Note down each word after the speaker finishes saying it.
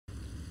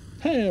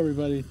Hey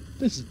everybody,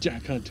 this is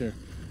Jack Hunter,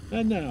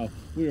 and now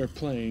we are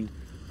playing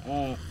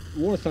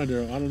War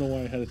Thunder. I don't know why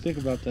I had to think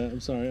about that. I'm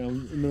sorry, I'm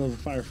in the middle of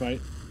a firefight.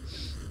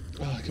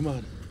 Oh, come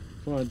on,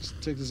 just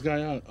take this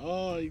guy out.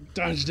 Oh, he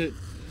dodged it.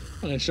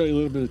 I'm gonna show you a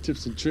little bit of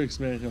tips and tricks,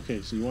 man.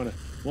 Okay, so you wanna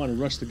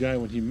rush the guy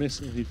when he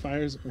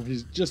fires, or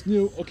he's just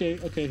new. Okay,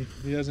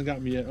 he hasn't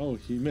got me yet. Oh,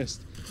 he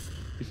missed.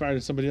 He fired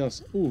at somebody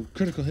else. Ooh,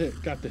 critical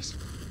hit. Got this.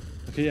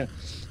 Okay, yeah.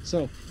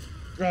 So,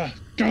 got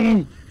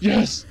him.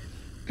 Yes.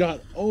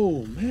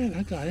 Oh man,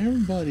 I got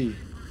everybody.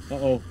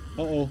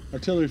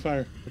 Artillery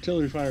fire. I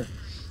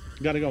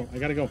gotta go.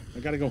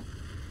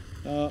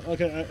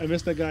 Okay, I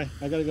missed that guy.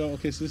 I gotta go.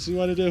 Okay, so this is what you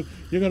want to do.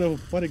 You're gonna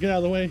want to get out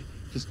of the way.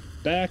 Just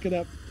back it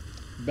up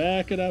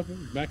out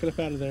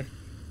of there.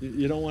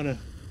 You don't want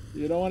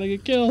to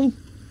get killed.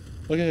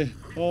 Okay.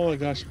 Oh my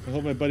gosh, I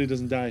hope my buddy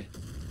doesn't die.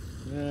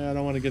 I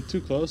don't want to get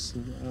too close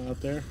out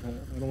there.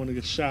 I don't want to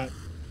get shot.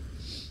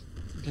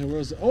 Okay,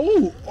 where's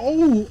oh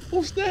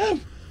snap!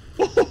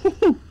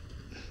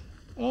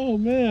 Oh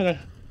man,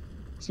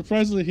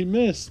 surprisingly he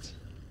missed.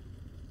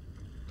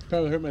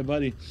 Probably hurt my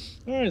buddy.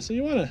 All right, so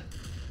you wanna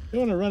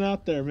run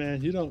out there,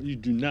 man. You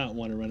do not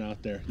want to run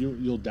out there.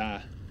 You'll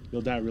die.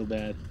 You'll die real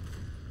bad.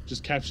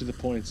 Just capture the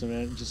points,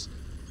 man. Just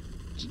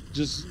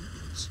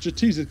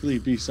strategically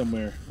be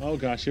somewhere. Oh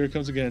gosh, here it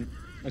comes again.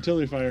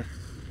 Artillery fire.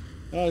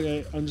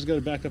 Okay, I'm just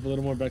gonna back up a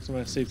little more back to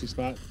my safety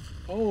spot.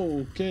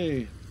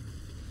 Okay.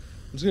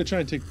 I'm just gonna try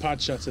and take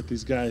pot shots at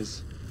these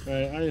guys. All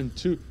right,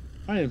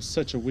 I am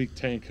such a weak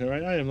tank. All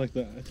right, I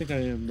think I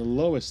am the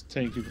lowest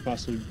tank you could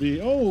possibly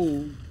be.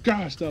 Oh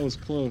gosh, that was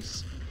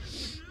close.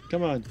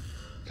 Come on,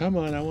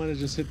 I want to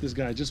just hit this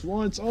guy just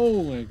once.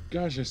 Oh my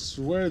gosh, I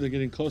swear they're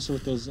getting closer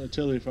with those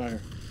artillery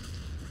fire.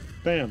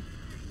 Bam,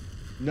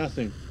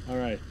 nothing. All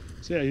right,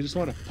 so yeah, you just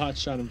want to pot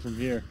shot him from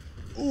here.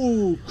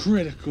 Ooh,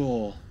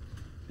 critical.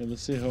 Okay,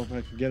 let's see if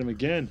I can get him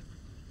again.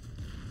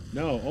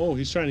 No, oh,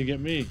 he's trying to get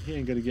me. He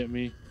ain't gonna get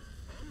me.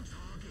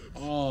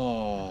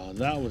 Oh,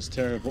 that was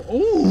terrible.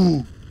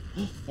 Oh,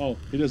 oh,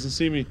 he doesn't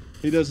see me.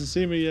 He doesn't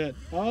see me yet.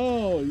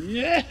 Oh,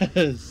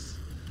 yes,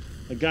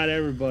 I got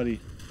everybody.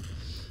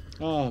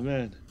 Oh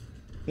man,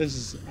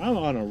 I'm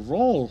on a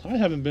roll. I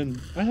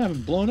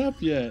haven't blown up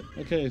yet.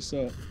 Okay,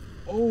 so,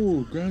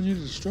 oh, ground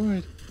unit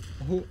destroyed.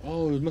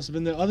 Oh, it must have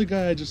been the other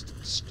guy I just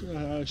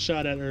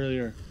shot at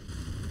earlier.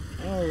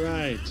 All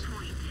right,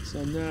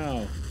 so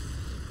now.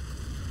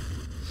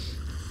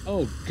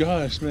 Oh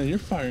gosh, man, you're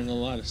firing a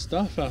lot of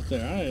stuff out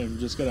there. I am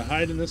just gonna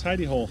hide in this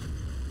hidey hole.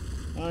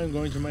 I'm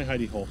going to my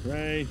hidey hole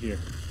right here.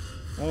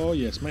 Oh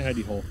yes, my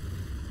hidey hole.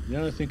 The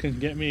other thing can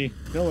get me.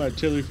 No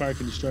artillery fire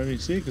can destroy me.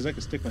 See, because I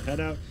can stick my head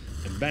out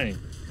and bang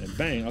and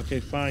bang. Okay,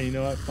 fine. You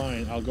know what?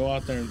 Fine. I'll go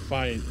out there and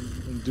fight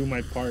and do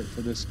my part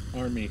for this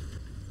army.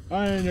 All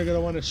right, and you're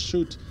gonna want to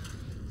shoot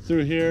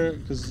through here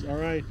because all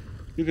right,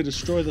 you can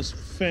destroy this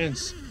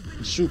fence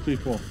and shoot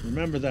people.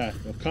 Remember that.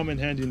 It'll come in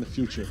handy in the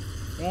future.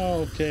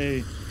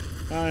 Okay.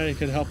 I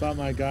can help out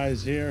my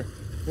guys here.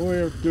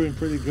 We're doing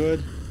pretty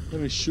good.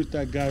 Let me shoot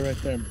that guy right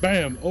there.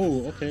 Bam!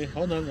 Oh, okay.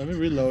 Hold on. Let me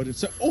reload.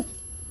 It's oh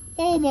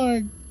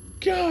my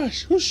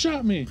gosh! Who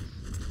shot me?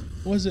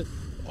 Was it?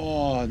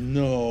 Oh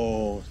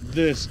no!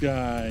 This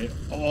guy!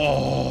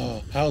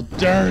 Oh! How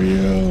dare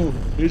you!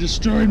 He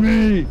destroyed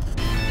me!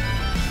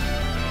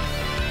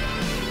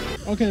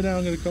 Okay, now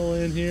I'm gonna go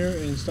in here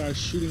and start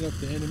shooting up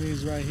the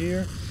enemies right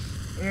here,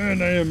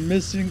 and I am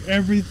missing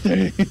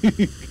everything.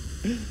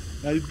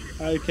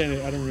 I can't.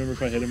 I don't remember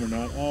if I hit him or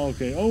not. Oh,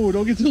 okay. Oh,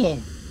 don't get too low.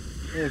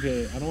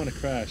 Okay, I don't want to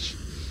crash.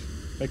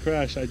 If I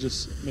crash, I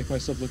just make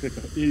myself look like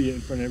an idiot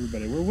in front of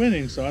everybody. We're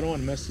winning, so I don't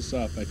want to mess this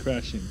up by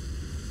crashing.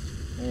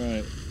 All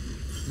right.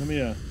 Let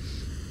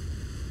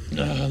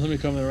me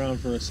come around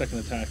for a second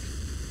attack.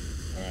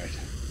 All right.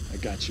 I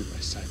got you, my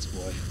sights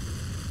boy.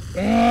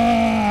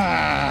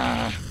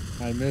 Ah!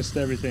 I missed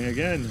everything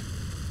again.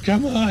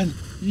 Come on.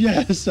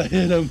 Yes, I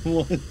hit him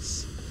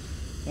once.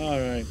 All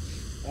right.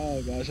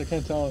 Oh gosh, I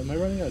can't tell. Am I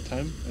running out of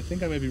time? I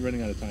think I may be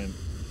running out of time.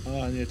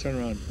 Oh, I need to turn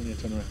around. I need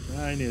to turn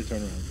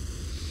around.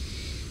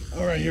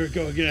 All right, here we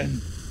go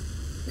again.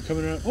 We're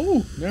coming around.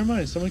 Oh, never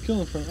mind. Someone killed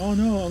him from. Oh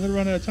no, I'm gonna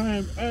run out of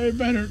time. I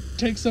better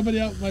take somebody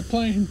out with my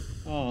plane.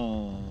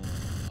 Oh,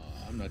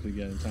 I'm not gonna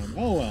get in time.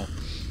 Oh well,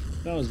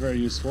 that was very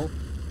useful.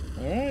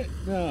 All right,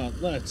 now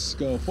let's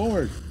go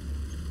forward.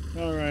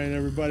 All right,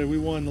 everybody, we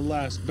won the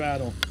last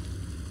battle.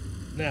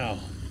 Now.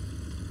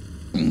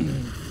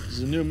 This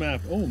is a new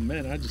map. Oh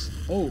man,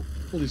 oh,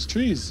 these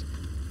trees.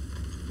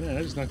 Man,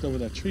 I just knocked over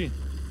that tree.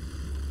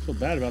 I feel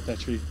bad about that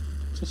tree.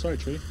 I'm so sorry,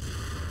 tree.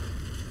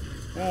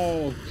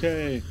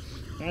 Okay,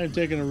 I'm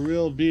taking a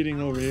real beating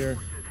over here.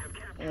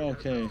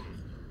 Okay.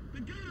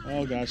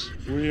 Oh gosh,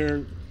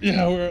 we're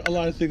a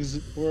lot of things.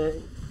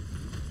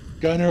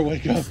 Gunner,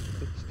 wake up!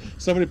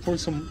 Somebody pour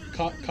some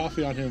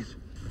coffee on him.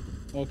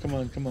 Oh come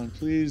on,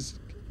 please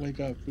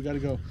wake up. We gotta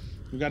go,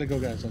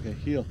 guys. Okay,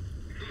 heal.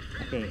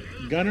 Okay,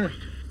 Gunner.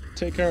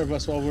 Take care of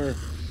us while we're.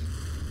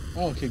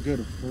 Oh, okay,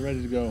 good. We're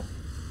ready to go.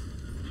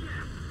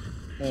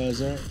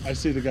 I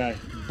see the guy.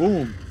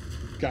 Boom.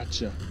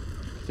 Gotcha.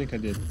 I think I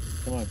did.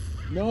 Come on.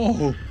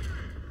 No.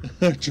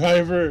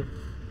 Driver!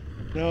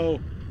 No!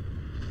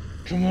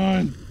 Come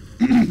on!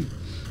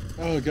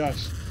 Oh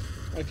gosh.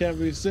 I can't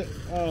be sit.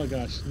 Oh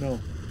gosh, no.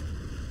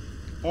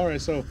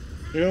 Alright, so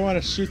you're gonna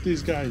want to shoot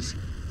these guys.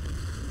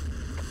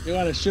 You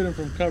want to shoot them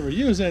from cover.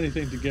 Use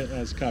anything to get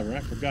as cover.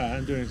 I forgot.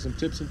 I'm doing some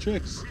tips and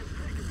tricks.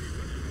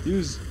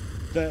 Use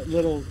that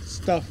little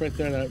stuff right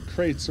there, that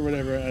crates or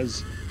whatever,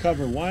 as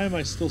cover. Why am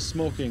I still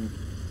smoking?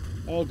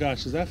 Oh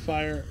gosh, is that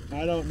fire?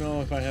 I don't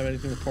know if I have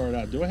anything to pour it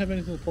out. Do I have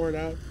anything to pour it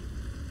out?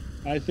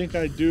 I think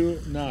I do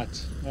not.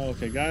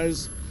 Okay,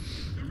 guys.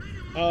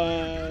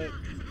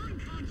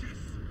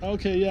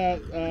 Okay, yeah.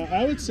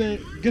 I would say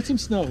get some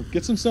snow.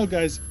 Get some snow,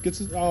 guys. Get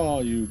some.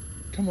 Oh, you.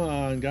 Come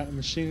on, got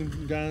machine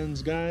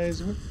guns,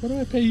 guys. What do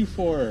I pay you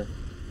for?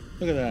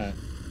 Look at that.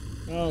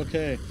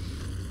 Okay.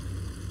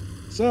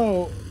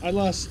 So I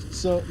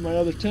lost my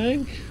other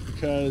tank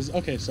because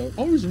so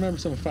always remember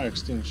some fire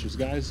extinguishers,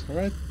 guys. All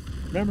right,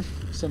 remember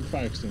some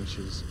fire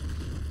extinguishers.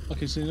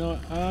 Okay, so you know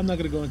what? I'm not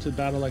gonna go into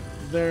battle like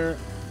there.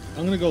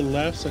 I'm gonna go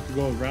left so I can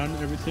go around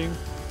everything.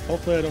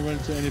 Hopefully I don't run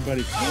into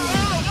anybody.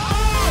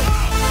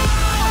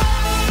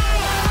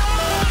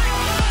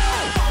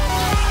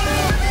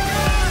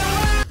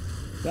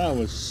 That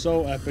was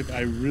so epic.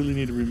 I really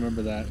need to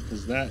remember that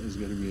because that is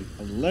going to be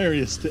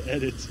hilarious to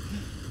edit.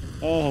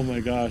 Oh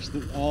my gosh.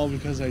 All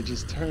because I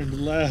just turned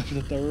left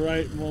at the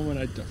right moment.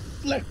 I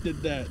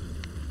deflected that.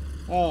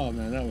 Oh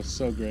man, that was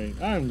so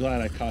great. I'm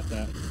glad I caught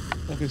that.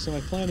 Okay, so my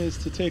plan is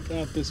to take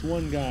out this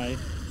one guy.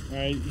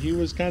 Alright, he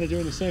was kind of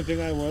doing the same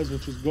thing I was,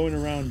 which was going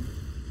around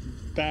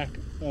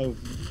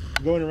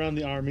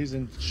the armies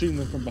and shooting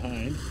them from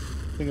behind.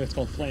 I think that's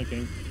called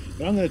flanking.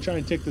 But I'm going to try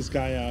and take this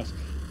guy out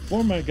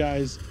for my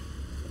guys.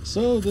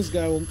 So this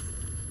guy will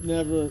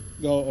never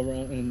go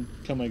around and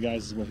kill my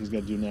guys is what he's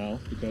going to do now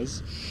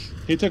because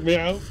he took me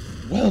out.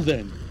 Well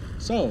then,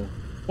 so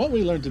what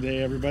we learned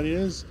today, everybody,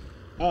 is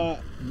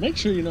make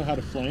sure you know how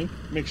to flank.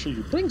 Make sure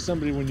you bring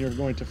somebody when you're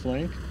going to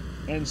flank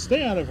and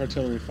stay out of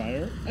artillery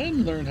fire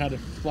and learn how to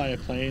fly a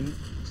plane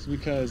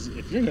because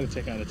if you're going to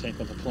take out a tank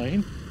with a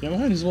plane, you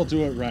might as well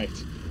do it right.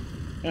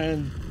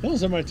 And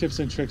those are my tips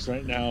and tricks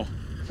right now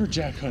for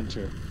Jak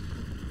Hunter.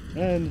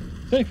 And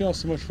thank you all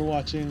so much for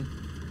watching.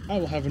 I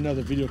will have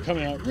another video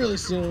coming out really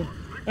soon.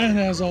 And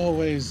as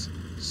always,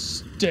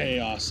 stay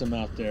awesome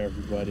out there,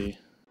 everybody.